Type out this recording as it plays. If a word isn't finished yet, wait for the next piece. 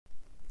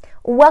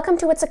Welcome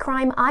to It's a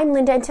Crime. I'm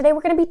Linda, and today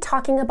we're going to be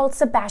talking about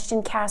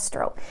Sebastian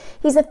Castro.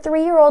 He's a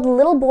 3-year-old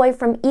little boy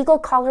from Eagle,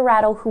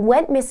 Colorado, who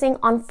went missing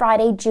on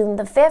Friday, June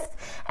the 5th,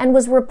 and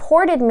was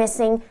reported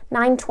missing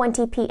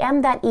 9:20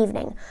 p.m. that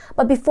evening.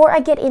 But before I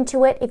get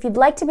into it, if you'd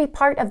like to be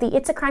part of the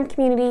It's a Crime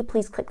community,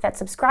 please click that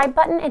subscribe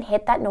button and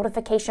hit that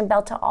notification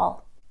bell to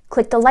all.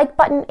 Click the like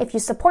button if you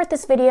support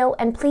this video,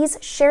 and please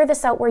share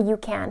this out where you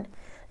can.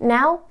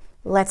 Now,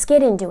 let's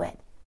get into it.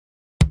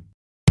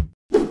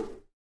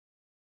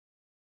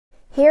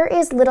 Here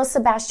is little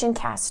Sebastian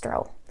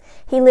Castro.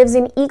 He lives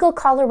in Eagle,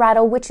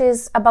 Colorado, which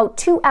is about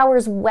 2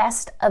 hours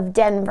west of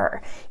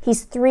Denver.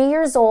 He's 3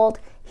 years old,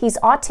 he's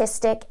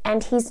autistic,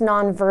 and he's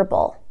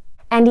nonverbal.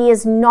 And he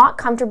is not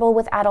comfortable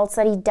with adults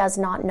that he does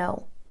not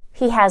know.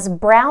 He has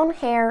brown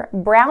hair,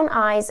 brown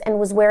eyes, and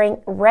was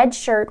wearing red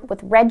shirt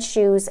with red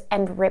shoes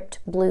and ripped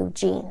blue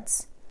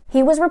jeans.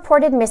 He was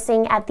reported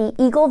missing at the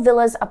Eagle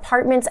Villas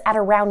apartments at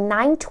around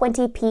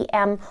 9:20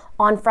 p.m.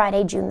 on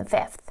Friday, June the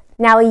 5th.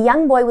 Now, a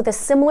young boy with a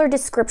similar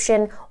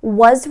description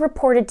was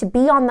reported to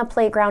be on the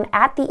playground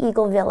at the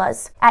Eagle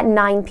Villas at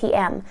 9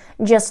 p.m.,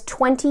 just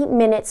 20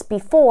 minutes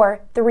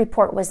before the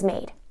report was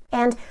made.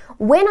 And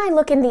when I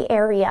look in the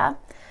area,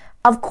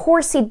 of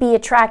course he'd be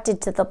attracted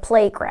to the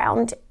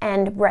playground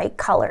and bright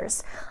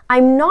colors.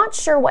 I'm not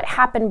sure what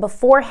happened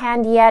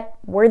beforehand yet.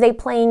 Were they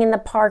playing in the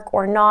park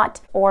or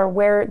not, or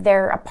where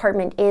their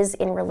apartment is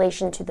in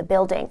relation to the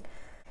building?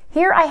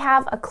 Here I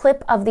have a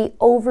clip of the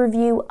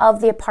overview of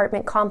the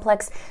apartment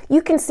complex.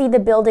 You can see the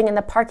building and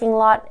the parking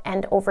lot,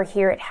 and over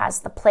here it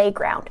has the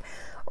playground.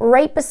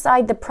 Right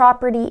beside the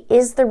property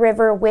is the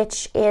river,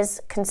 which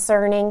is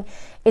concerning.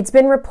 It's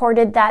been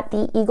reported that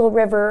the Eagle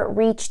River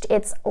reached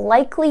its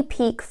likely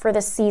peak for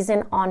the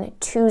season on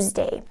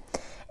Tuesday.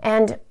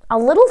 And a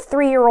little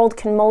 3-year-old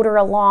can motor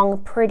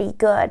along pretty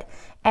good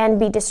and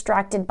be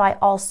distracted by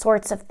all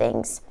sorts of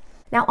things.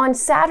 Now, on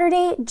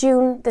Saturday,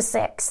 June the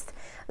 6th,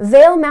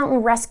 Vail Mountain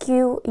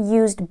Rescue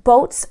used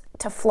boats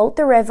to float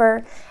the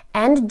river,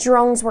 and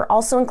drones were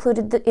also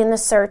included in the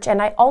search,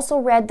 and I also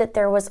read that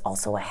there was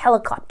also a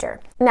helicopter.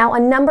 Now, a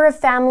number of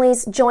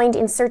families joined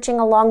in searching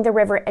along the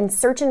river, and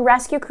search and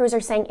rescue crews are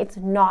saying it's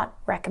not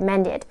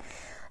recommended.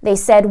 They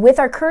said, with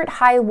our current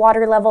high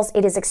water levels,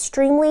 it is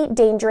extremely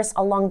dangerous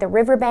along the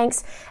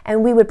riverbanks,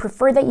 and we would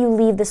prefer that you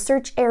leave the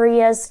search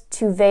areas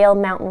to Vail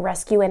Mountain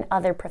Rescue and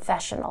other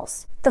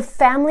professionals. The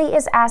family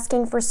is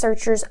asking for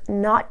searchers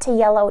not to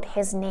yell out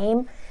his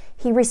name.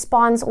 He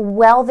responds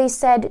well, they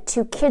said,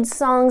 to kids'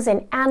 songs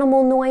and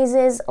animal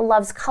noises,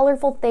 loves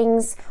colorful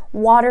things,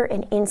 water,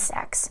 and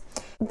insects.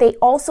 They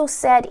also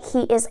said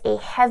he is a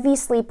heavy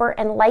sleeper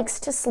and likes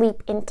to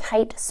sleep in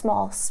tight,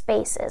 small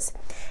spaces.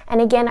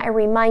 And again, I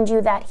remind you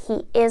that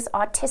he is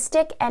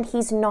autistic and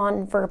he's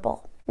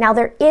nonverbal. Now,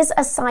 there is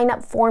a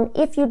sign-up form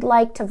if you'd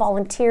like to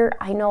volunteer.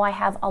 I know I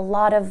have a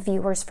lot of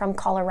viewers from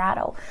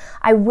Colorado.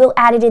 I will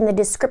add it in the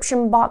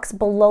description box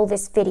below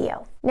this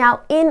video.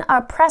 Now, in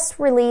a press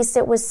release,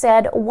 it was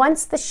said,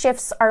 once the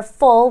shifts are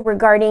full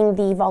regarding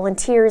the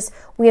volunteers,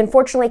 we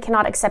unfortunately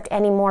cannot accept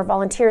any more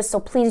volunteers,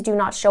 so please do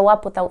not show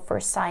up without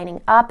first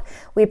signing up.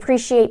 We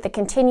appreciate the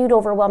continued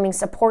overwhelming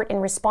support in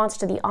response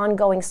to the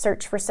ongoing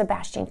search for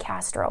Sebastian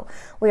Castro.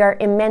 We are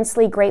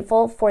immensely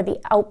grateful for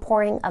the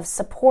outpouring of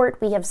support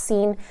we have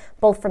seen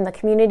both from the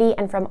community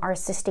and from our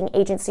assisting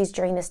agencies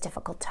during this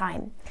difficult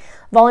time.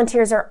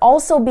 Volunteers are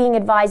also being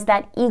advised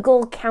that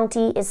Eagle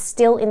County is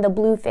still in the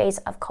blue phase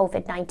of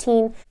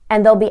COVID-19,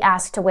 and they'll be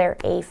asked to wear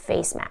a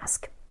face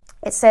mask.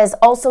 It says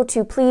also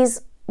to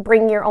please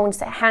bring your own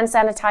hand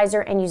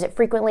sanitizer and use it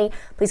frequently.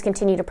 Please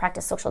continue to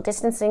practice social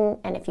distancing,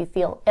 and if you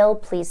feel ill,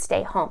 please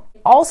stay home.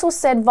 It also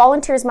said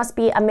volunteers must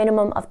be a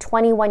minimum of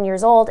 21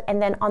 years old,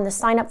 and then on the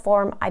sign-up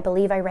form, I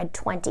believe I read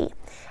 20.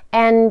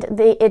 And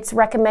it's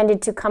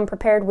recommended to come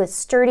prepared with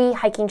sturdy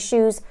hiking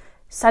shoes,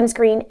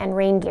 sunscreen, and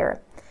rain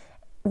gear.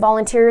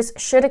 Volunteers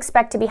should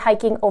expect to be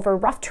hiking over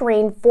rough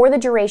terrain for the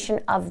duration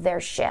of their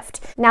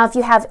shift. Now, if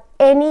you have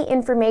any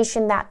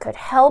information that could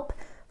help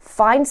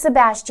find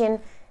Sebastian,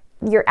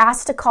 you're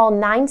asked to call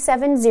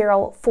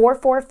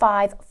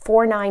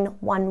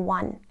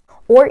 970-445-4911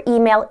 or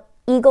email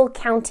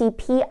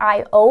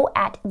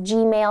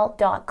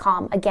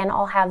eaglecountypio@gmail.com. Again,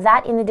 I'll have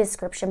that in the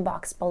description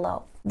box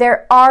below.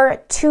 There are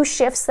 2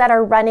 shifts that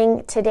are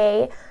running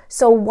today.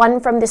 So one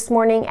from this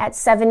morning at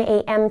 7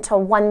 a.m. to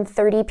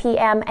 1:30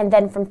 p.m. and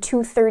then from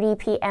 2:30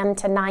 p.m.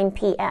 to 9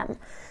 p.m.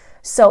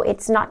 So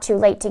it's not too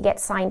late to get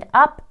signed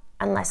up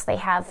unless they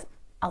have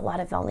a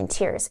lot of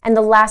volunteers. And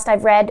the last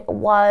I've read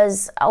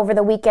was over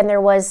the weekend there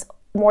was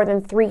more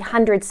than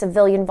 300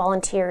 civilian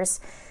volunteers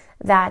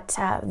that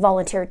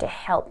volunteered to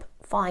help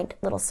find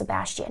little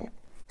Sebastian.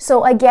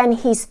 So again,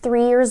 he's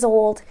 3 years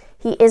old.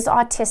 He is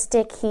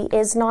autistic. He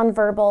is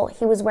nonverbal.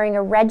 He was wearing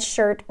a red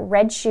shirt,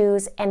 red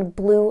shoes, and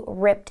blue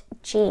ripped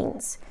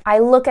jeans. I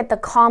look at the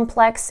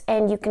complex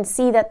and you can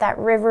see that that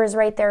river is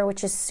right there,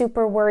 which is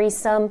super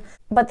worrisome.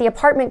 But the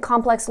apartment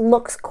complex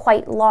looks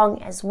quite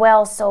long as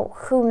well, so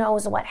who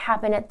knows what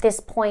happened at this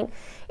point.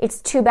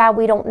 It's too bad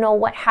we don't know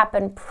what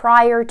happened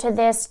prior to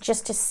this,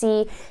 just to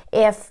see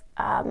if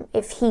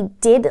if he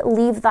did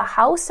leave the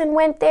house and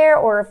went there,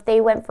 or if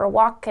they went for a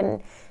walk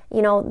and,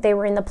 you know, they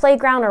were in the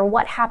playground, or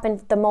what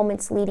happened the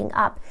moments leading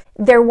up.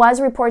 There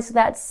was reports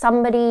that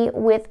somebody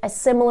with a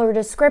similar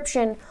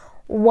description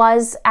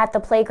was at the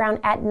playground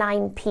at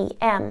 9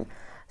 p.m.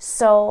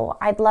 So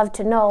I'd love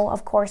to know,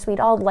 of course, we'd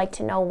all like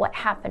to know what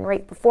happened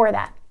right before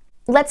that.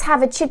 Let's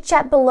have a chit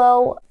chat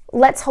below.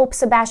 Let's hope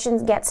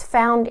Sebastian gets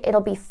found.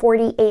 It'll be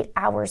 48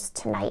 hours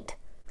tonight.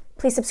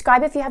 Please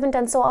subscribe if you haven't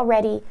done so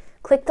already.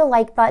 Click the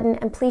like button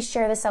and please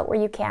share this out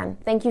where you can.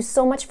 Thank you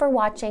so much for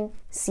watching.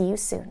 See you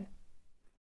soon.